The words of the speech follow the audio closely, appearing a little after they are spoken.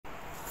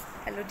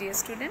Hello dear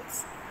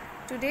students.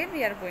 Today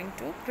we are going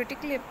to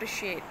critically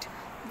appreciate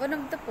one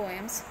of the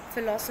poems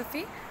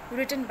Philosophy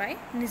written by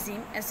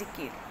Nissim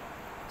Ezekiel.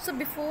 So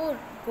before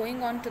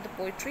going on to the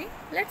poetry,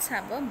 let's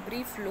have a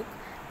brief look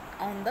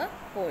on the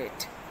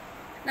poet.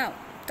 Now,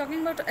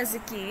 talking about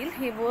Ezekiel,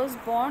 he was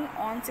born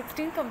on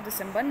 16th of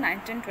December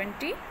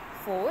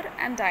 1924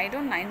 and died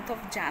on 9th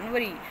of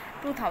January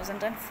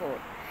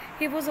 2004.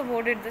 He was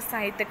awarded the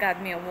Sahitya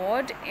Akademi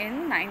Award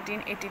in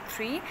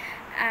 1983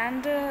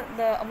 and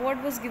the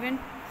award was given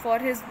for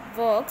his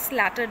works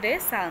Latter-day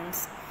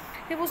Psalms.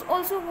 He was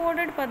also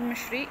awarded Padma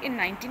Shri in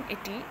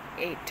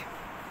 1988.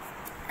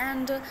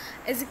 And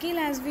Ezekiel,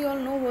 as we all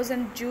know, was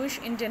a Jewish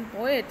Indian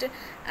poet,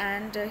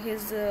 and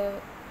his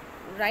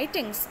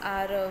writings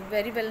are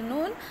very well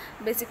known.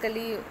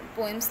 Basically,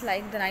 poems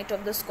like The Night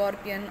of the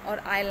Scorpion or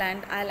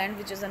Island,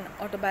 which is an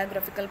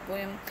autobiographical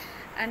poem.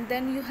 And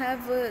then you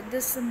have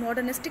this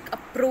modernistic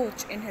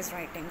approach in his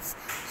writings.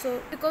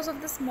 So because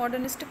of this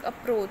modernistic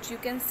approach, you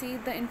can see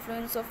the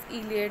influence of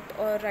Eliot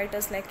or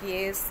writers like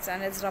Yeats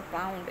and Ezra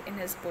Pound in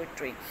his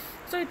poetry.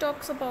 So he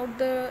talks about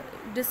the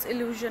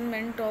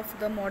disillusionment of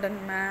the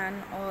modern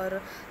man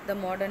or the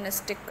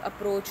modernistic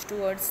approach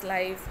towards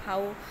life,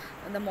 how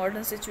the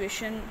modern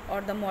situation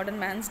or the modern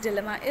man's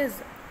dilemma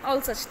is, all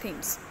such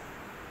themes.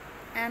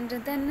 And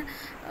then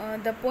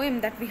the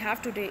poem that we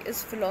have today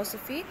is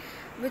Philosophy,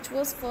 which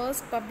was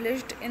first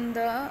published in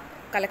the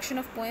collection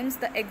of poems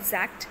The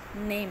Exact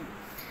Name.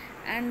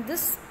 And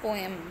this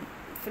poem,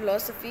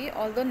 Philosophy,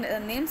 although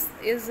names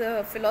is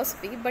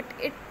philosophy, but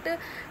it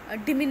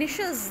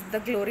diminishes the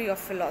glory of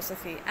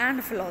philosophy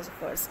and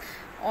philosophers.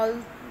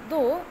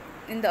 Although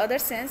in the other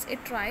sense,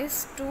 it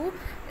tries to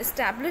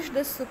establish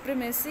the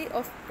supremacy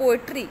of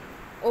poetry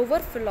over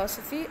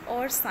philosophy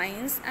or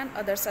science and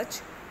other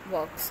such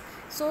works.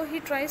 So he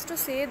tries to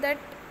say that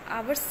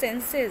our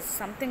senses,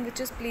 something which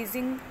is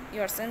pleasing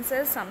your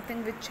senses,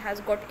 something which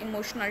has got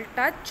emotional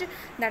touch,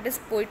 that is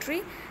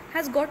poetry,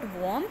 has got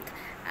warmth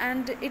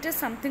and it is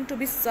something to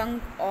be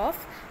sung of,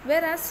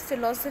 whereas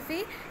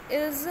philosophy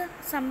is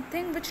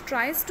something which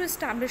tries to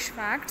establish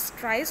facts,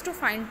 tries to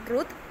find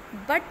truth,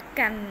 but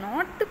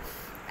cannot.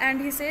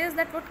 And he says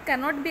that what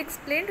cannot be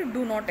explained,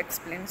 do not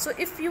explain. So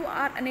if you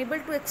are unable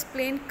to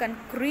explain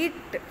concrete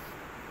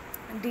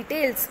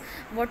details,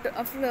 what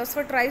a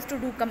philosopher tries to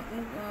do,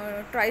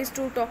 tries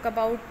to talk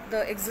about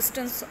the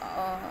existence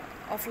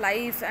of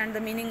life and the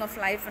meaning of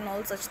life and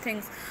all such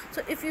things.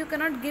 So if you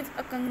cannot give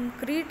a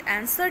concrete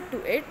answer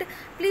to it,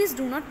 please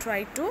do not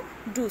try to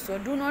do so.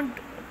 Do not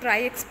try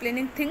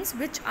explaining things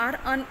which are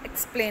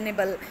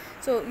unexplainable.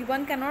 So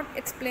one cannot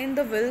explain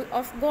the will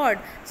of God,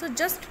 so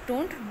just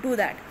don't do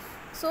that.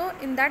 So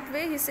in that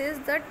way he says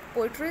that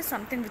poetry is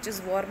something which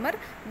is warmer,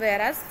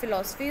 whereas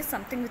philosophy is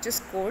something which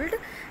is cold,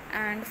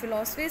 and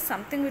philosophy is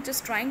something which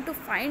is trying to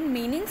find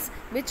meanings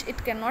which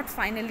it cannot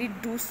finally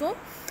do so.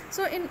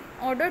 So in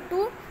order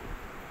to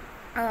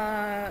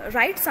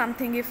write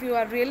something, if you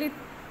are really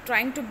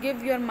trying to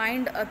give your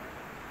mind a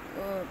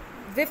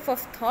whiff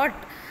of thought,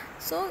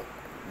 so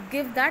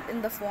give that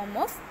in the form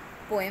of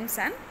poems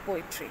and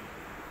poetry.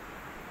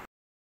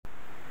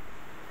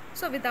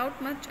 So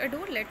without much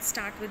ado, let's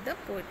start with the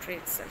poetry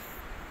itself.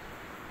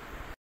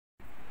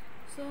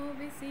 So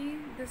we see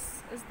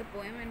this is the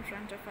poem in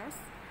front of us,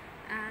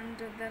 and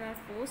there are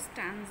 4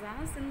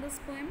 stanzas in this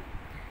poem,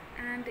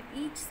 and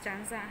each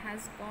stanza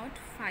has got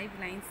 5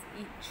 lines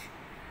each,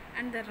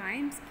 and the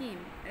rhyme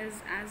scheme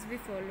is as we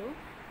follow.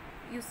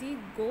 You see,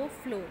 go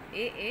flow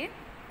AA,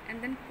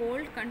 and then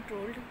cold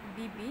controlled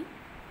BB,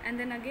 and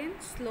then again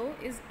slow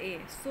is A.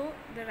 So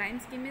the rhyme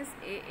scheme is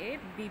AA,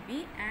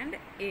 BB and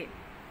A.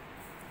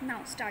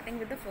 Now starting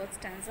with the first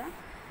stanza.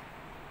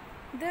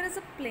 There is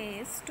a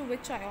place to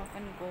which I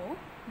often go,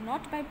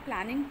 not by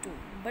planning to,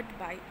 but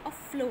by a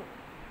flow,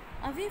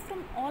 away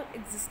from all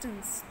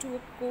existence to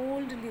a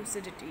cold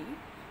lucidity,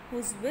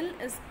 whose will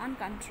is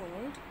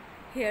uncontrolled.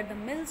 Here the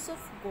mills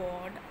of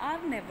God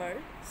are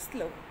never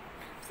slow.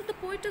 So the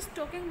poet is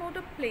talking about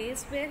a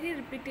place where he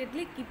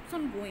repeatedly keeps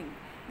on going.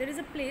 There is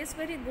a place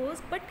where he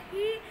goes, but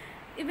he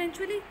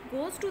eventually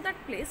goes to that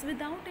place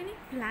without any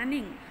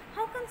planning.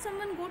 How can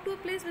someone go to a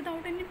place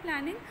without any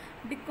planning?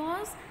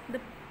 Because the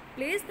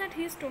place that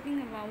he is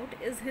talking about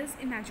is his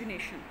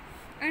imagination.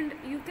 And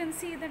you can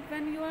see that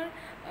when you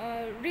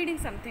are reading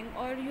something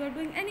or you are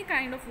doing any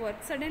kind of work,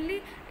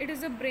 suddenly it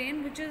is a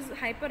brain which is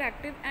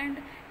hyperactive and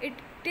it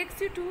takes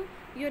you to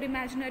your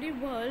imaginary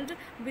world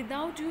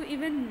without you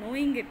even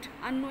knowing it.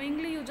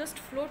 Unknowingly you just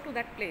flow to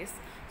that place.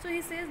 So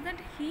he says that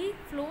he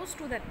flows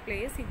to that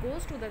place, he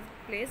goes to that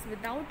place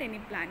without any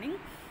planning,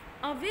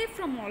 away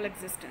from all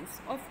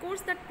existence. Of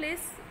course that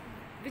place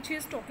which he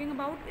is talking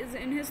about is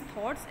in his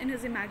thoughts, in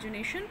his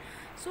imagination.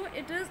 So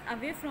it is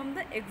away from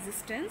the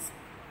existence,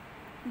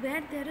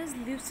 where there is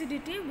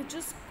lucidity which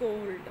is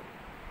cold,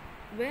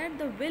 where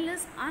the will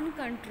is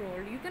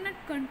uncontrolled. You cannot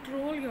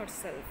control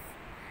yourself,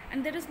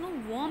 and there is no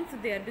warmth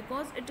there,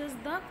 because it is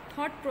the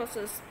thought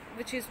process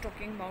which he is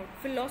talking about,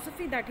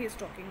 philosophy that he is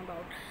talking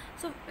about.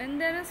 So when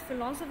there is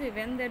philosophy,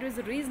 when there is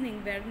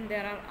reasoning, when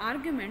there are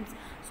arguments,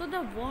 so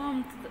the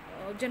warmth,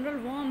 general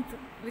warmth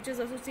which is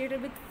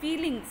associated with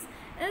feelings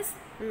is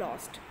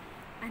lost.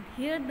 And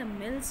here the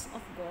mills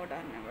of God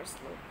are never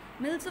slow.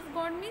 Mills of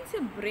God means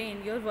your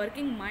brain, your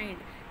working mind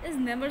is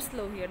never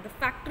slow here. The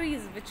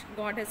factories which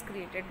God has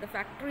created, the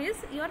factory is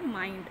your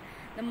mind.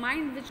 The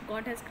mind which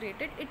God has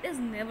created, it is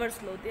never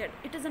slow there.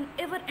 It is an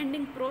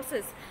ever-ending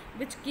process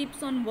which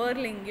keeps on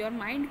whirling. Your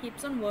mind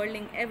keeps on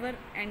whirling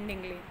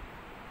ever-endingly.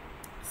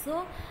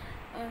 So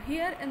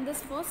here in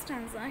this first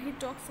stanza, he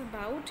talks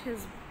about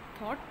his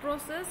thought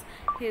process,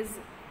 his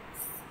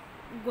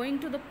going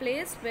to the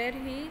place where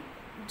he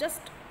just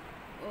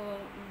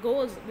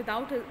goes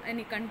without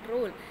any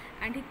control,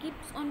 and he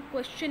keeps on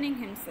questioning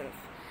himself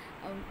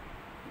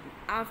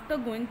after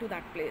going to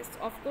that place.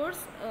 Of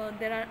course,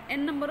 there are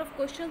n number of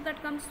questions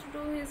that comes to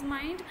his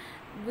mind,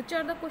 which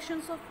are the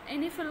questions of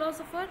any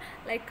philosopher,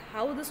 like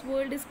how this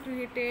world is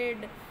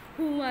created,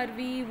 who are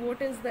we, what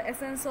is the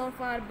essence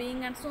of our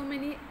being, and so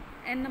many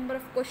n number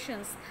of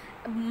questions,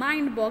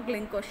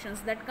 mind-boggling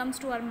questions that comes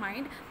to our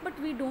mind,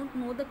 but we don't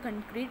know the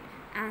concrete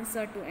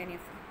answer to any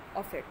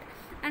of it.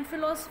 And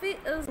philosophy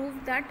is proof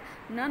that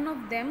none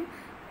of them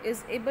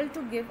is able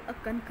to give a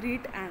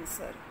concrete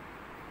answer.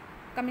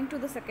 Coming to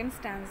the second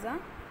stanza,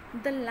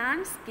 the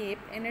landscape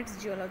in its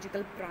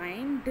geological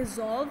prime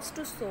dissolves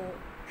to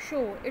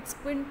show its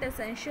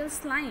quintessential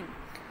slime.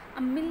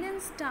 A million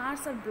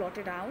stars are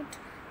blotted out.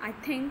 I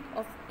think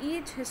of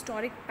each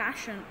historic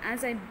passion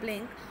as I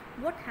blink.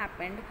 What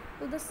happened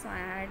to the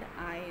sad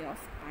eye of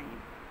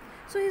time?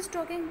 So he's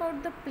talking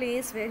about the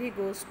place where he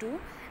goes to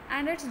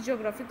and its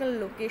geographical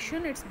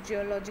location, its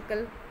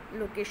geological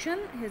location,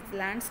 his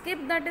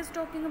landscape that is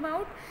talking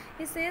about.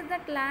 He says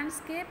that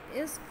landscape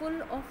is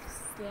full of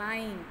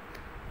slime,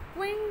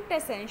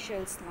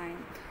 quintessential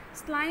slime.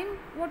 Slime,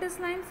 what is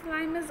slime?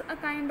 Slime is a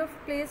kind of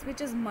place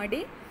which is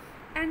muddy,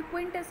 and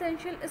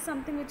quintessential is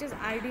something which is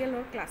ideal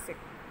or classic.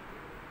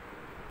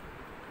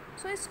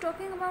 So he's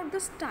talking about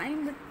this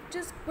time which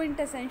is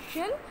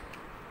quintessential,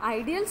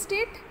 ideal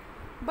state,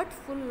 but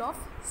full of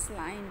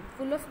slime,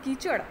 full of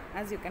kichad,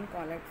 as you can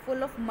call it,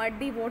 full of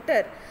muddy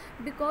water.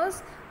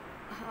 Because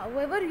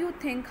however you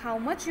think, how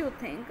much you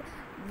think,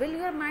 will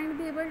your mind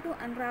be able to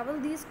unravel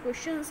these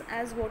questions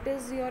as what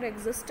is your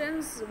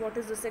existence, what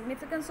is the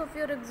significance of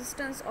your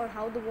existence, or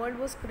how the world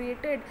was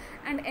created,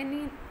 and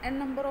any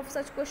number of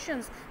such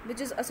questions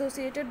which is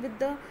associated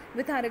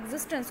with our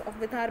existence,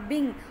 with our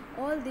being.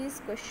 All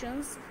these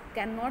questions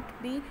cannot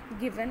be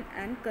given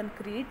an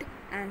concrete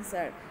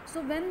answer.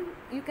 So when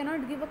you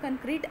cannot give a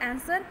concrete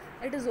answer,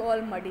 it is all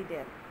muddy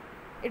there.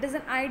 It is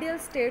an ideal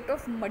state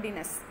of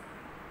muddiness.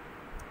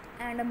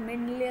 And a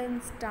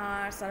million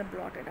stars are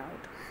blotted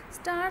out.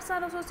 Stars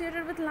are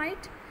associated with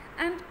light,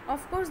 and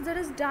of course there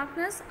is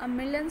darkness. A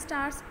million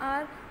stars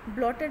are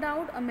blotted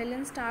out, a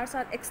million stars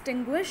are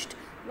extinguished.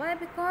 Why?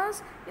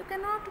 Because you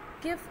cannot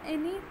give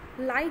any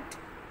light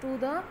to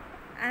the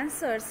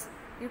answers.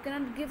 You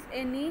cannot give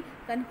any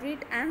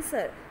concrete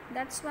answer.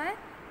 That's why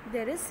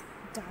there is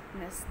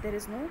darkness, there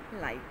is no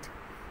light.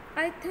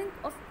 I think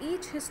of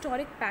each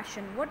historic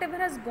passion, whatever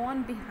has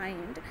gone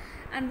behind,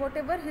 and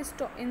whatever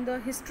in the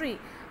history,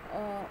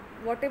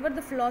 whatever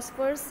the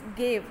philosophers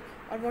gave,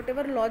 or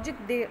whatever logic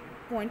they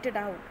pointed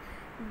out,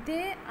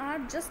 they are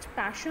just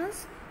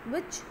passions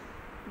which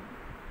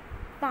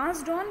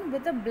passed on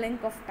with a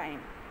blink of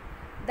time.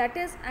 That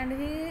is, and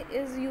he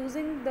is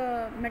using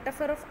the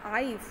metaphor of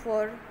eye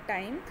for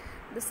time,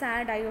 the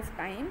sad eye of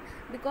time,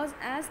 because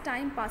as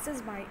time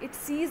passes by, it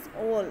sees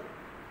all,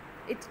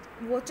 it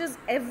watches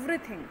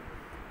everything,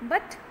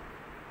 but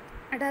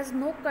it has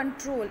no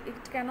control.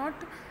 It cannot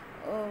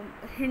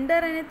hinder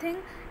anything.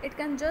 It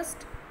can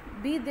just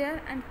be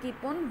there and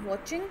keep on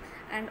watching.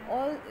 And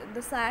all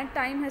the sad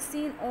time has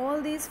seen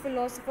all these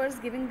philosophers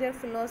giving their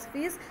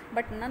philosophies,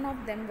 but none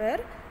of them were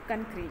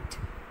concrete.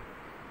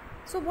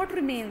 So what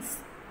remains?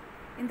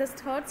 In this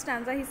third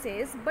stanza he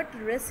says, but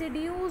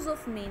residues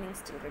of meaning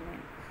still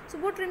remain. So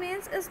what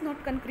remains is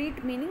not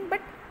concrete meaning,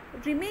 but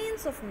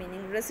remains of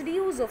meaning,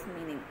 residues of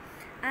meaning,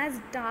 as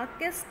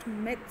darkest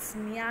myths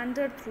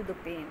meander through the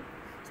pain.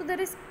 So there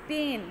is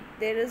pain,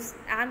 there is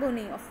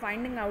agony of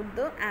finding out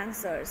the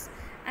answers,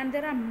 and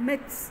there are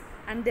myths,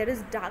 and there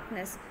is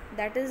darkness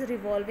that is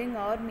revolving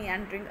or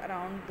meandering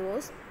around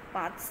those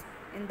paths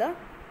in the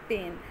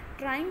pain,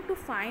 trying to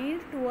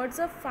find towards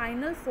a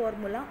final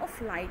formula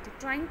of light,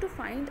 trying to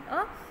find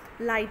a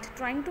light,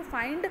 trying to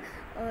find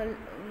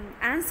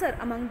answer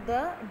among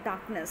the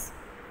darkness.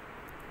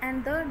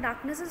 And the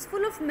darkness is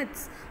full of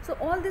myths. So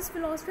all these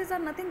philosophies are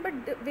nothing but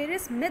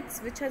various myths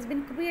which has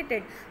been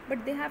created,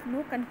 but they have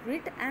no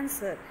concrete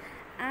answer.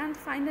 And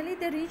finally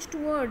they reach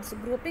towards,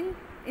 groping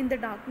in the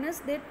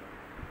darkness, they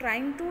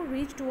trying to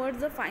reach towards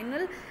the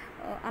final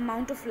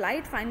amount of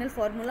light, final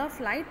formula of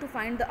light, to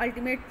find the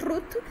ultimate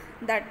truth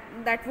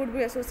that would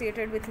be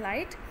associated with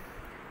light.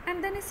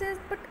 And then he says,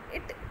 but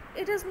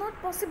it is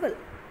not possible.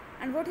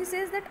 And what he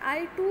says that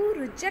I too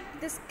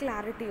reject this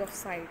clarity of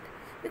sight,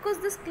 because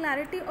this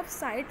clarity of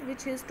sight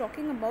which he is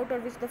talking about, or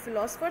which the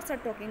philosophers are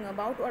talking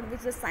about, or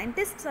which the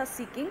scientists are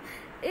seeking,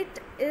 it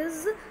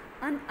is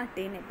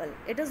unattainable,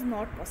 it is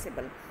not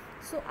possible.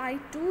 So I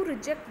too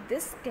reject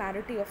this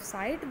clarity of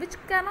sight which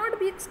cannot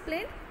be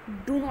explained.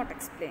 Do not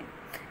explain.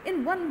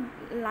 In one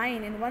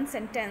line, in one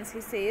sentence,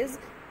 he says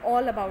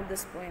all about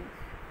this poem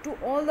to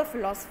all the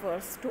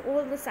philosophers, to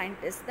all the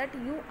scientists, that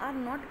you are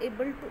not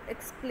able to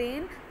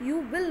explain, you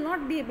will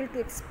not be able to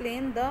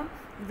explain the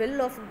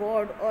will of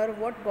God, or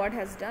what God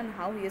has done,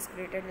 how he has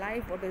created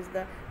life, what is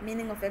the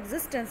meaning of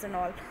existence and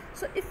all.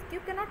 So if you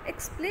cannot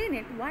explain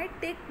it, why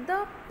take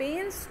the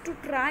pains to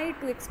try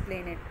to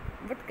explain it?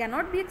 What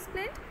cannot be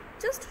explained,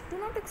 just do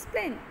not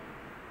explain.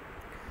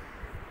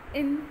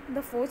 In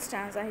the fourth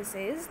stanza, he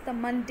says the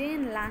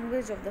mundane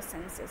language of the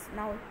senses.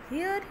 Now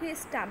here he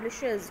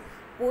establishes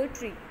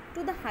poetry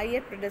to the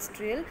higher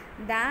pedestal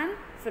than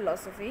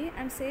philosophy,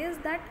 and says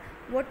that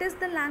what is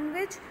the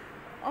language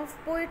of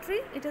poetry?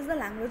 It is the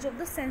language of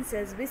the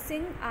senses. We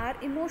sing our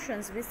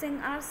emotions, we sing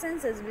our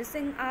senses, we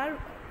sing our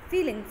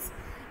feelings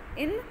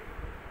in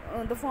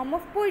the form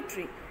of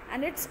poetry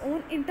and its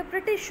own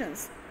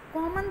interpretations.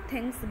 Common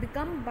things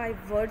become, by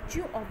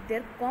virtue of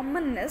their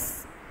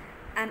commonness,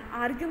 an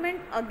argument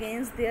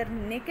against their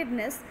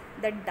nakedness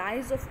that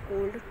dies of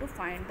cold to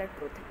find the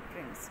truth it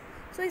brings.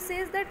 So he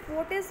says that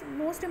what is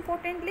most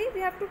importantly,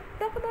 we have to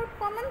talk about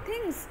common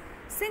things,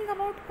 sing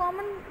about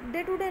common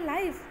day-to-day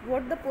life,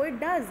 what the poet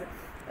does.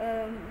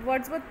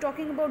 Wordsworth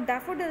talking about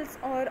daffodils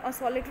or a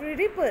solitary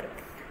reaper.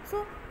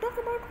 So talk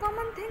about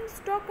common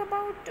things, talk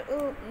about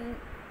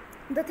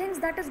the things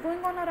that is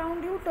going on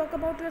around you, talk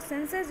about your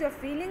senses, your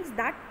feelings.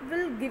 That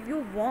will give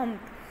you warmth,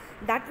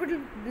 that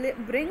will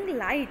bring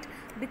light,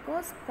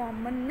 because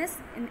commonness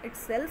in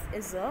itself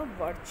is a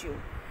virtue.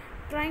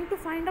 Trying to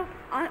find out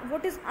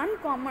what is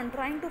uncommon,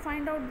 trying to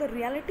find out the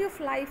reality of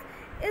life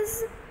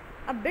is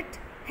a bit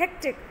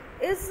hectic,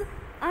 is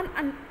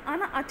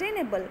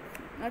unattainable,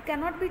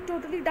 cannot be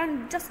totally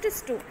done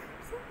justice to.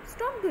 So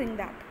stop doing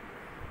that.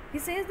 He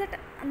says that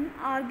an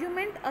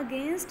argument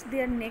against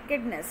their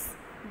nakedness,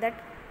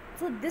 that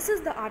so this is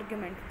the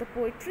argument, the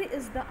poetry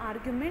is the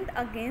argument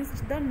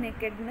against the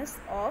nakedness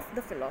of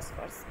the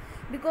philosophers,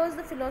 because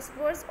the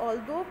philosophers,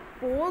 although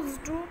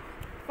posed to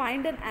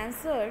find an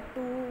answer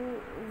to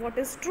what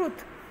is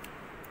truth,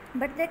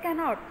 but they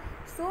cannot,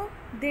 so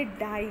they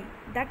die,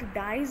 that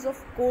dies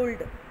of cold.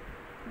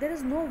 There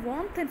is no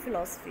warmth in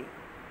philosophy,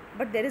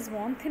 but there is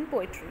warmth in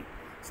poetry.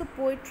 So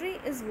poetry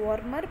is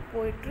warmer,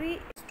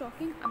 poetry is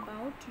talking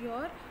about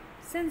your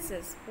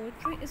senses,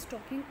 poetry is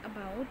talking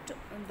about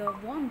the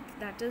warmth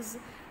that is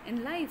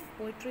in life,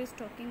 poetry is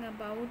talking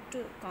about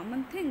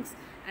common things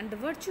and the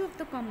virtue of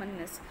the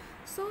commonness.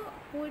 So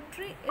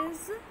poetry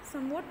is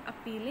somewhat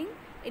appealing,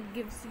 it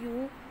gives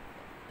you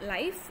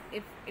life,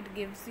 it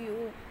gives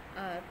you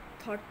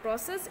thought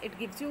process, it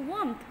gives you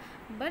warmth.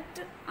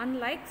 But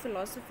unlike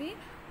philosophy,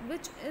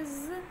 which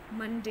is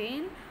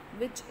mundane,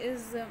 which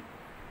is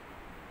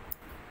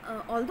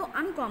although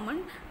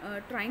uncommon,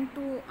 trying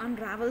to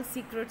unravel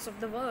secrets of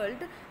the world,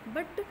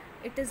 but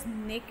it is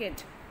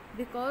naked,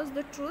 because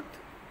the truth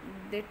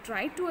they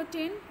try to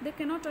attain, they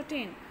cannot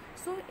attain.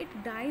 So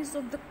it dies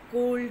of the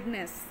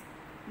coldness,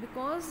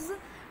 because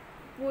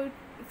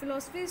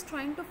philosophy is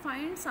trying to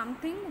find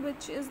something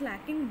which is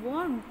lacking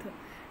warmth,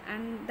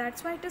 and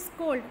that's why it is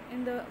cold.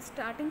 In the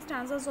starting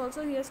stanzas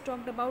also he has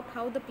talked about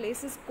how the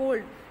place is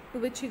cold, to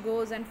which he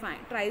goes and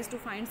tries to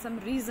find some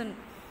reason.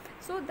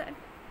 So that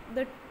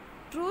the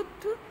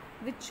truth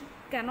which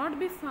cannot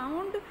be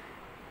found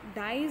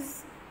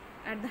dies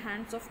at the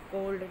hands of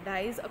cold,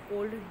 dies a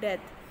cold death.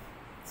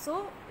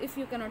 So if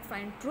you cannot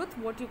find truth,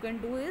 what you can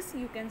do is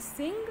you can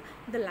sing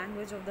the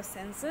language of the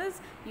senses,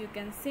 you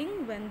can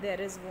sing when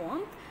there is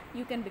warmth,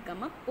 you can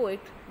become a poet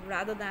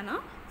rather than a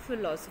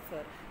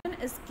philosopher.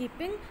 Is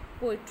keeping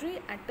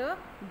poetry at a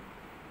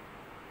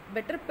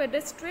better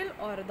pedestal,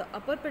 or the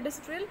upper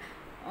pedestal,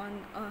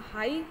 on a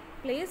high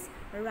place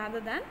rather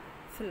than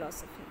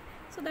philosophy.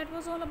 So that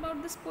was all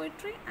about this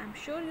poetry. I'm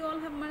sure you all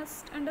have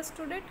must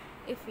understood it.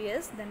 If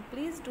yes, then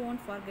please don't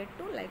forget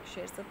to like,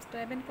 share,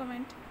 subscribe and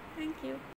comment. Thank you.